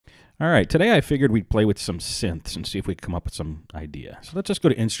All right, today I figured we'd play with some synths and see if we could come up with some idea. So let's just go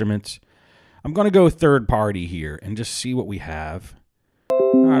to instruments. I'm going to go third party here and just see what we have.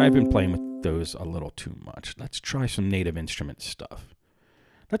 All right, I've been playing with those a little too much. Let's try some native instrument stuff.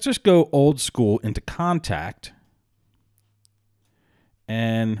 Let's just go old school into Kontakt.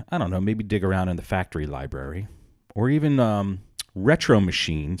 And, I don't know, maybe dig around in the factory library. Or even Retro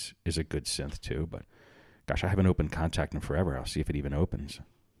Machines is a good synth too. But, gosh, I haven't opened Kontakt in forever. I'll see if it even opens.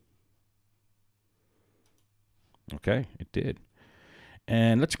 Okay, it did.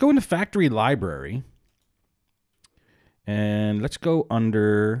 And let's go into factory library. And let's go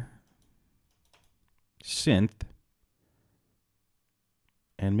under synth.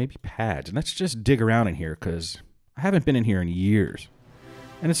 And maybe pads. And let's just dig around in here because I haven't been in here in years.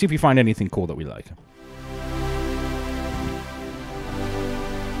 And let's see if we find anything cool that we like.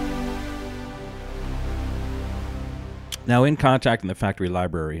 Now in Kontakt in the factory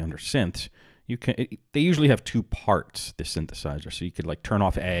library under synths, they usually have two parts, this synthesizer. So you could like turn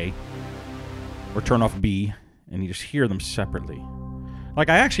off A or turn off B and you just hear them separately. Like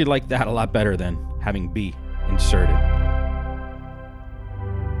I actually like that a lot better than having B inserted.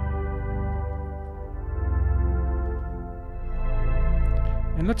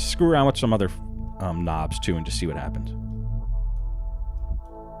 And let's screw around with some other knobs too and just see what happens.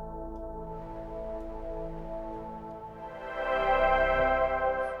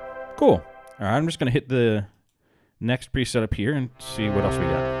 Cool. All right, I'm just going to hit the next preset up here and see what else we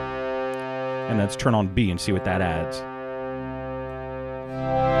got. And let's turn on B and see what that adds.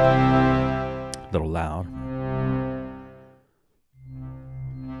 A little loud.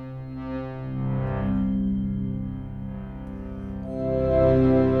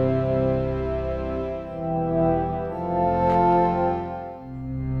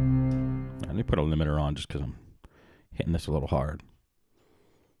 Let me put a limiter on just because I'm hitting this a little hard.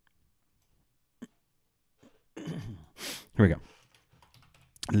 Here we go.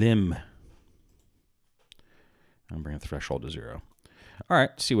 Lim. I'm bringing the threshold to 0. All right,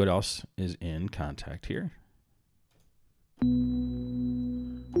 see what else is in Kontakt here.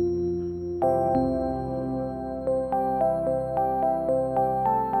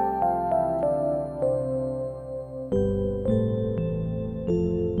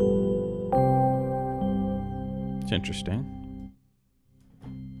 It's interesting.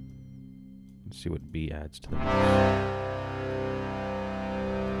 Let's see what B adds to the mix.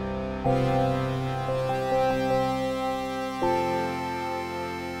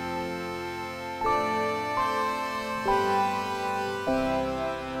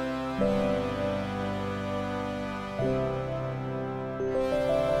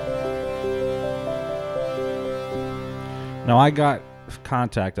 Now I got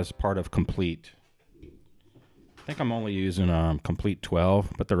Kontakt as part of Complete. I think I'm only using Complete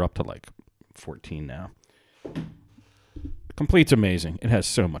 12, but they're up to like 14 now. Complete's amazing. It has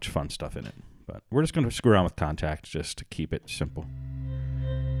so much fun stuff in it. But we're just going to screw around with Kontakt just to keep it simple.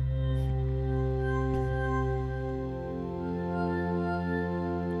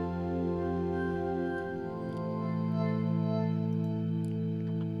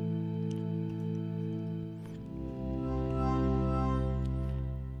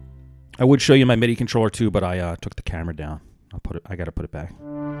 I would show you my MIDI controller too, but I took the camera down. I got to put it back.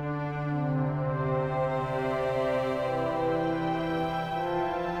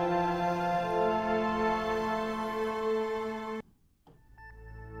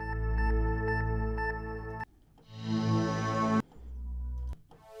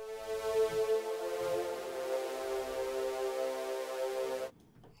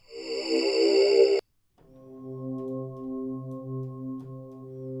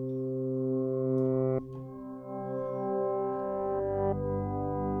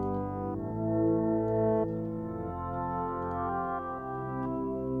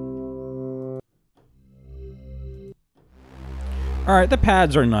 All right, the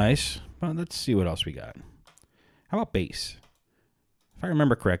pads are nice, but let's see what else we got. How about bass? If I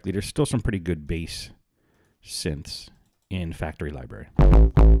remember correctly, there's still some pretty good bass synths in factory library.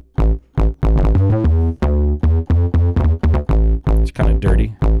 It's kind of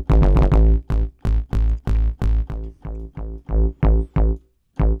dirty.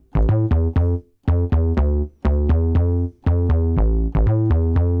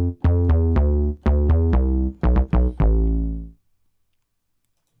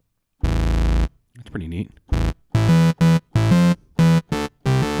 Pretty neat.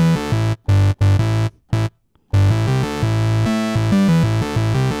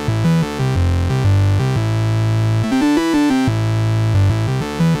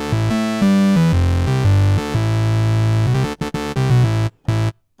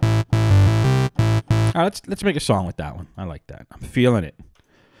 All right, let's make a song with that one. I like that. I'm feeling it.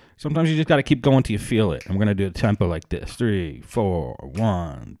 Sometimes you just got to keep going till you feel it. I'm going to do a tempo like this. 3, 4,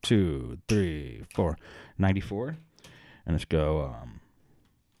 1, 2, 3, 4. 94. And let's go.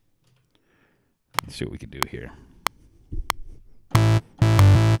 Let's see what we can do here.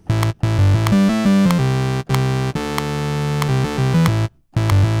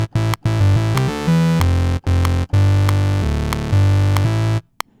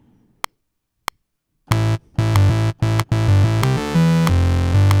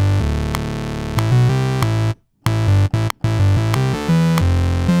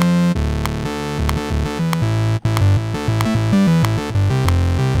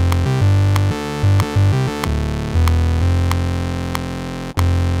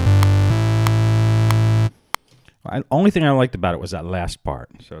 Only thing I liked about it was that last part.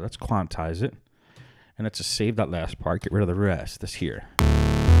 So let's quantize it. And let's just save that last part, get rid of the rest. This here.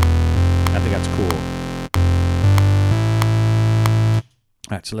 I think that's cool.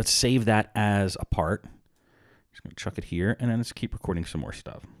 All right, so let's save that as a part. Just going to chuck it here, and then let's keep recording some more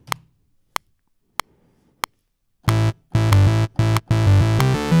stuff.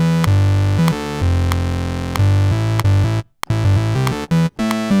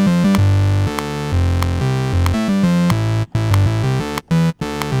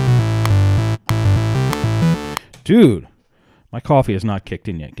 Dude, my coffee has not kicked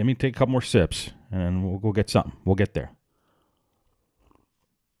in yet. Let me take a couple more sips, and then we'll go get something. We'll get there.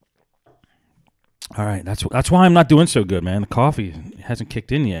 All right, that's why I'm not doing so good, man. The coffee hasn't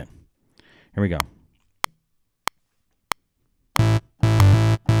kicked in yet. Here we go.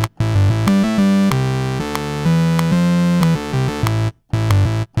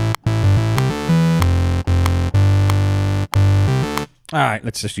 All right,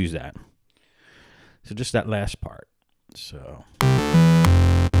 let's just use that. So just that last part. So.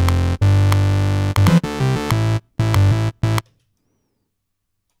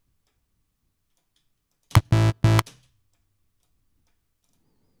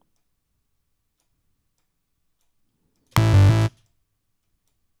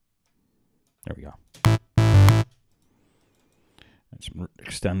 There we go. Let's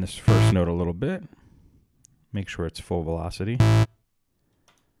extend this first note a little bit. Make sure it's full velocity.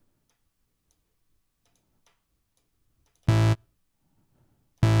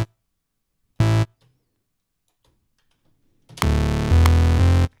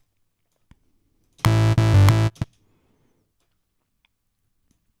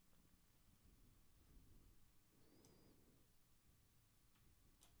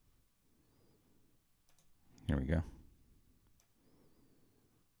 Here we go.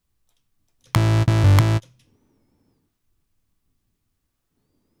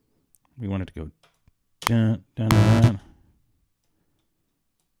 We want it to go dun, dun, dun.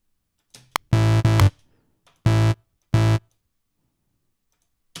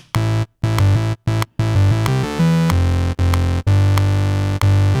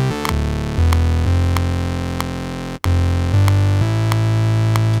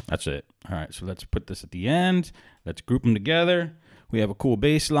 That's it. All right, so let's put this at the end. Let's group them together. We have a cool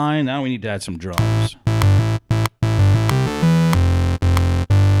bass line. Now we need to add some drums.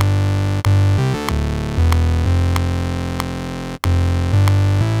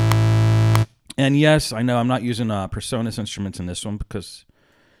 And yes, I know I'm not using Personas instruments in this one because,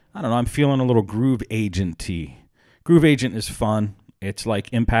 I don't know, I'm feeling a little Groove Agent-y. Groove Agent is fun. It's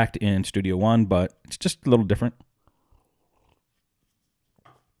like Impact in Studio One, but it's just a little different.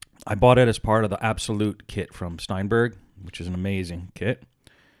 I bought it as part of the Absolute kit from Steinberg, which is an amazing kit,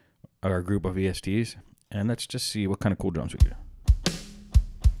 or a group of VSTs. And let's just see what kind of cool drums we do.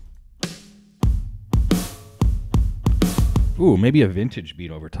 Ooh, maybe a vintage beat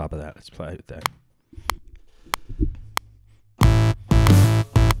over top of that. Let's play with that.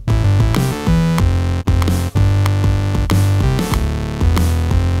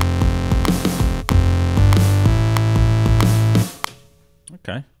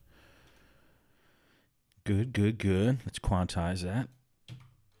 Okay. Good, good, good. Let's quantize that.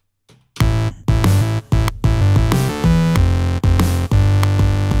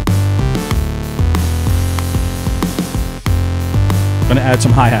 Gonna add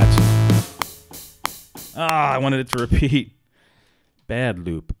some hi-hats. Ah, I wanted it to repeat. Bad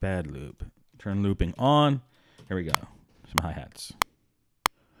loop, bad loop. Turn looping on. Here we go. Some hi-hats.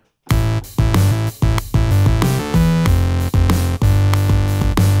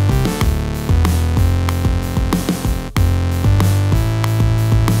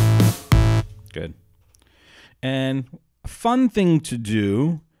 Good. And a fun thing to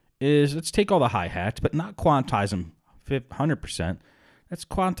do is let's take all the hi-hats, but not quantize them 100%. Let's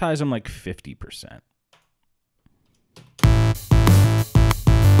quantize them like 50%.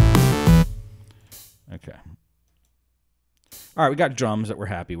 Okay. All right, we got drums that we're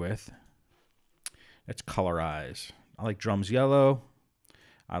happy with. Let's colorize. I like drums yellow.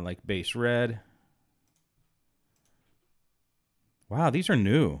 I like bass red. Wow, these are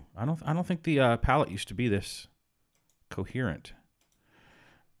new. I don't think the palette used to be this coherent.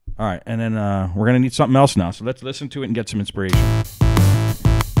 All right, and then we're gonna need something else now. So let's listen to it and get some inspiration.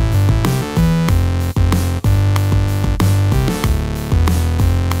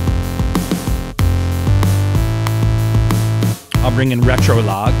 I'll bring in retro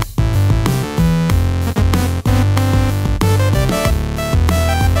log.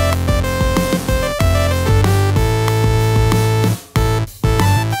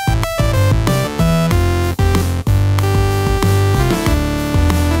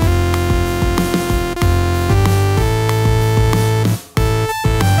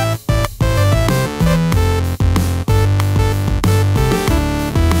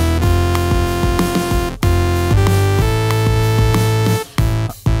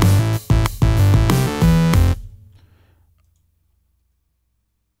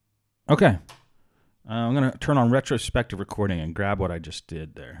 Okay, I'm going to turn on retrospective recording and grab what I just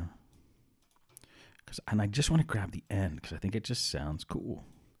did there. And I just want to grab the end because I think it just sounds cool.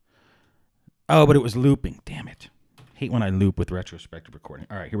 Oh, but it was looping. Damn it. Hate when I loop with retrospective recording.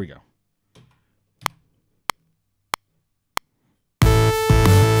 All right, here we go.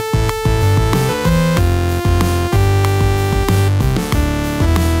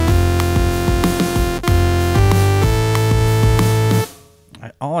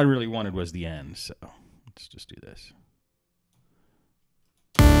 All I really wanted was the end, so let's just do this.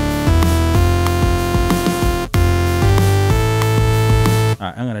 All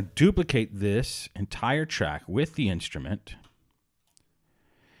right, I'm going to duplicate this entire track with the instrument.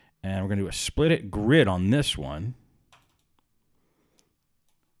 And we're going to do a split it grid on this one.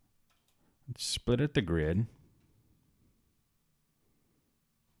 Let's split it the grid.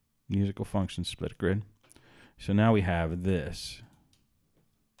 Musical function split grid. So now we have this.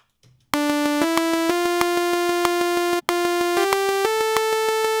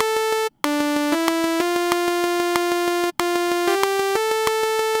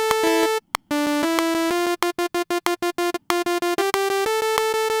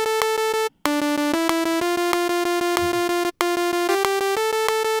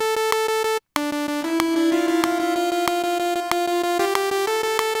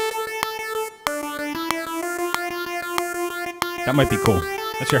 That might be cool.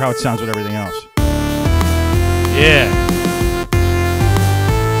 Let's hear how it sounds with everything else. Yeah.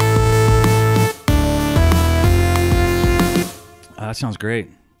 That sounds great.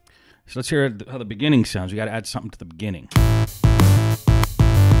 So let's hear how the beginning sounds. We got to add something to the beginning.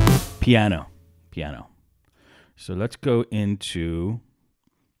 Piano. So let's go into...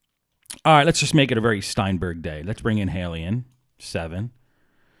 All right, let's just make it a very Steinberg day. Let's bring in Halion 7,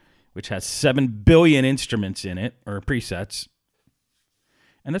 which has 7 billion instruments in it, or presets.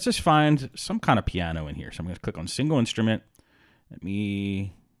 And let's just find some kind of piano in here. So I'm going to click on single instrument. Let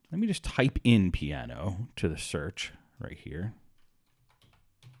me just type in piano to the search right here.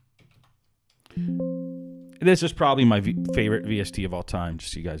 This is probably my favorite VST of all time,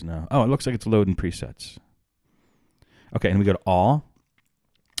 just so you guys know. Oh, it looks like it's loading presets. Okay, and we go to all.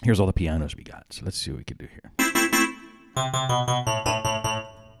 Here's all the pianos we got. So let's see what we can do here.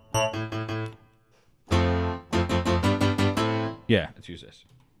 Yeah, let's use this.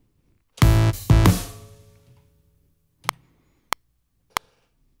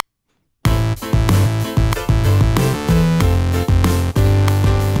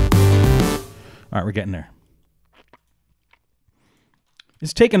 All right, we're getting there.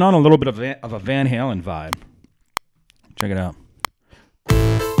 It's taken on a little bit of a Van Halen vibe. Check it out.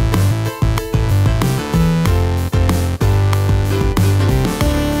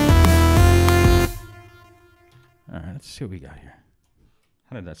 All right, let's see what we got here.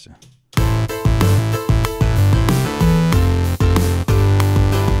 How did that sound?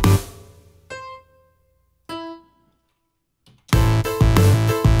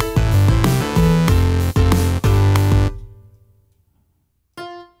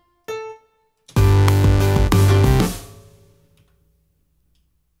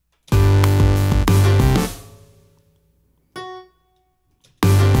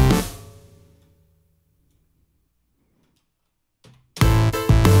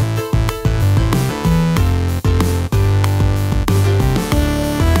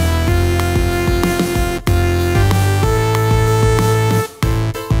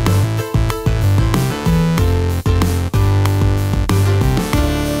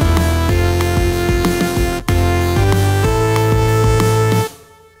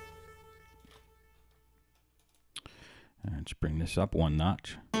 this up one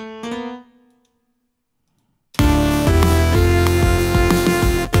notch. I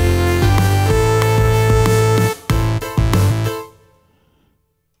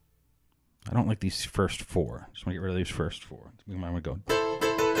don't like these first four. Just want to get rid of these first four. We might want to go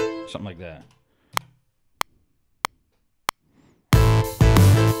something like that. How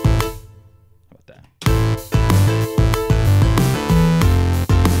about that?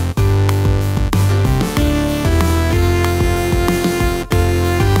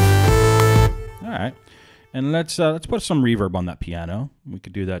 All right, and let's put some reverb on that piano. We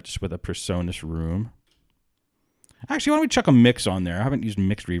could do that just with a PreSonus Room. Actually, why don't we chuck a mix on there? I haven't used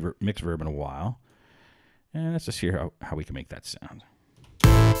mixed verb in a while. And let's just hear how we can make that sound.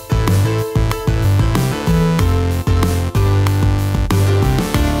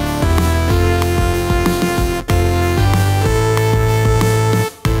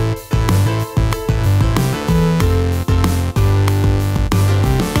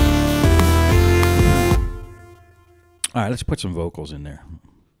 All right, let's put some vocals in there.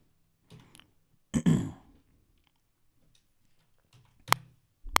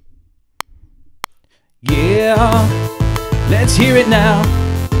 Yeah, let's hear it now.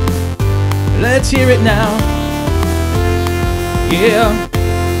 Let's hear it now. Yeah.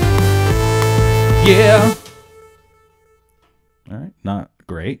 Yeah. All right, not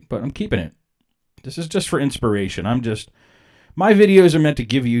great, but I'm keeping it. This is just for inspiration. My videos are meant to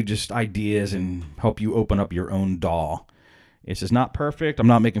give you just ideas and help you open up your own DAW. This is not perfect. I'm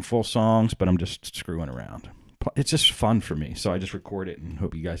not making full songs, but I'm just screwing around. It's just fun for me, so I just record it and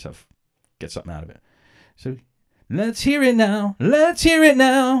hope you guys get something out of it. So let's hear it now. Let's hear it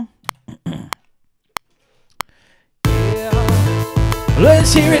now. Yeah.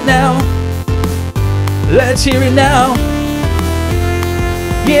 Let's hear it now. Let's hear it now.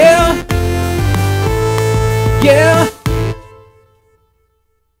 Yeah. Yeah.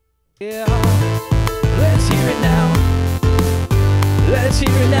 Yeah. Let's hear it now. Let's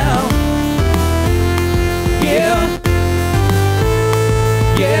hear it now. Yeah.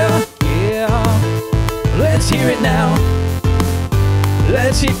 Yeah. Yeah. Let's hear it now.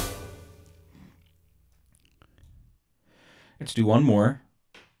 Let's do one more.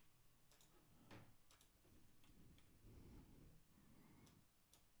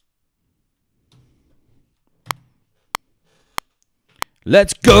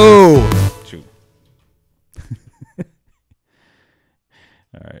 Let's go.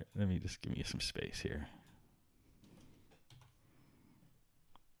 All right, let me just give me some space here.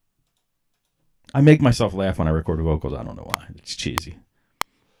 I make myself laugh when I record vocals. I don't know why. It's cheesy.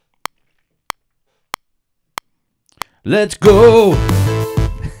 Let's go.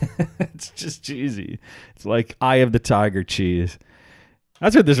 It's just cheesy. It's like Eye of the Tiger cheese.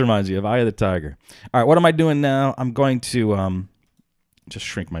 That's what this reminds me of, Eye of the Tiger. All right, what am I doing now? I'm going to just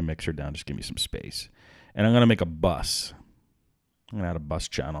shrink my mixer down. Just give me some space. And I'm going to make a bus. I'm going to add a bus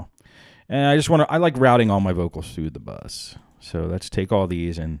channel. And I like routing all my vocals through the bus. So let's take all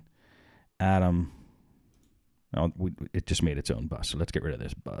these and add them. It just made its own bus. So let's get rid of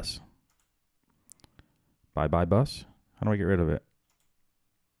this bus. Bye-bye bus. How do I get rid of it?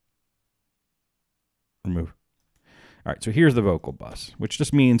 Remove. All right, so here's the vocal bus, which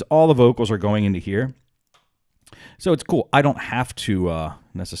just means all the vocals are going into here. So it's cool. I don't have to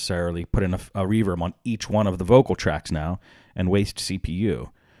necessarily put in a reverb on each one of the vocal tracks now and waste CPU.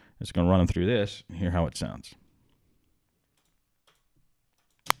 I'm just going to run them through this and hear how it sounds.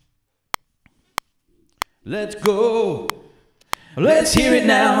 Let's go. Let's hear it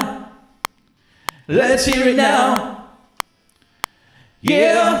now. Let's hear it now.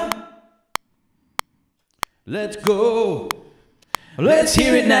 Yeah. Let's go. Let's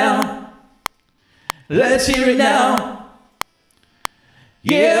hear it now. Let's hear it now.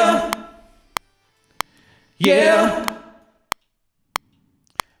 Yeah. Yeah.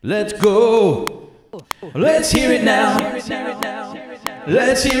 Let's go. Let's hear it now.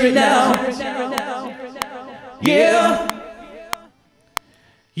 Let's hear it now. Yeah.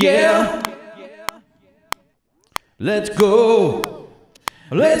 Yeah. Let's go.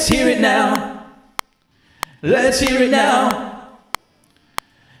 Let's hear it now. Let's hear it now.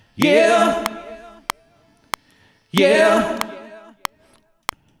 Yeah. Yeah.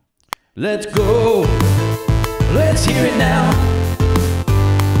 Let's go. Let's hear it now.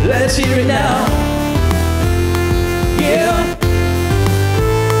 Let's hear it now. Yeah.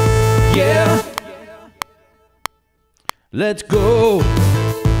 Yeah. Let's go.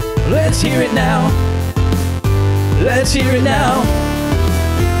 Let's hear it now. Let's hear it now.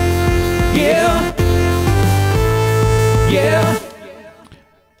 Yeah. Yeah.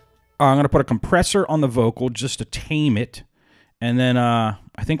 I'm going to put a compressor on the vocal just to tame it And then I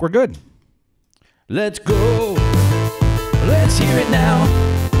think we're good. Let's go. Let's hear it now.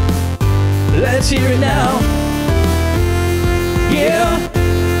 Let's hear it now. Yeah.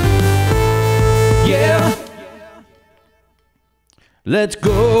 Yeah. Let's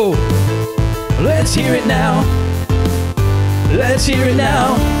go. Let's hear it now. Let's hear it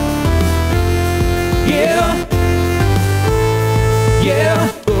now. Yeah.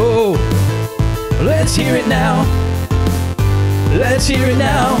 Yeah. Oh. Let's hear it now. Let's hear it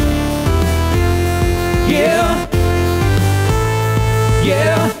now. Yeah.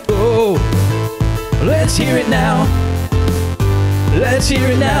 Yeah. Oh. Let's hear it now. Let's hear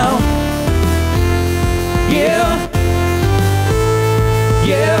it now. Yeah.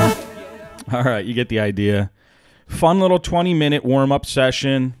 Yeah. All right, you get the idea. Fun little 20-minute warm-up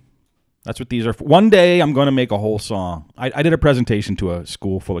session. That's what these are for. One day, I'm going to make a whole song. I did a presentation to a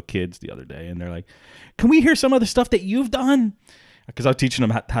school full of kids the other day, and they're like, can we hear some of the stuff that you've done? Because I was teaching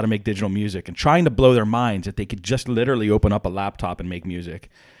them how to make digital music and trying to blow their minds that they could just literally open up a laptop and make music.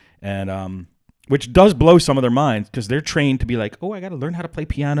 And which does blow some of their minds because they're trained to be like, oh, I got to learn how to play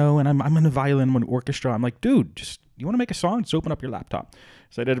piano, and I'm in a violin, I'm in an orchestra. I'm like, dude, just you want to make a song? Just open up your laptop.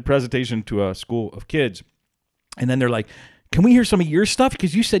 So I did a presentation to a school of kids, and then they're like, can we hear some of your stuff?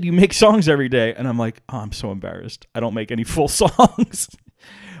 Because you said you make songs every day. And I'm like, oh, I'm so embarrassed. I don't make any full songs.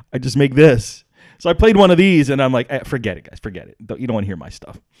 I just make this. So I played one of these, and I'm like, forget it, guys. Forget it. You don't want to hear my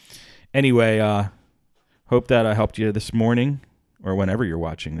stuff. Anyway, hope that I helped you this morning or whenever you're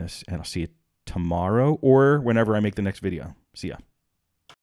watching this. And I'll see you tomorrow or whenever I make the next video. See ya.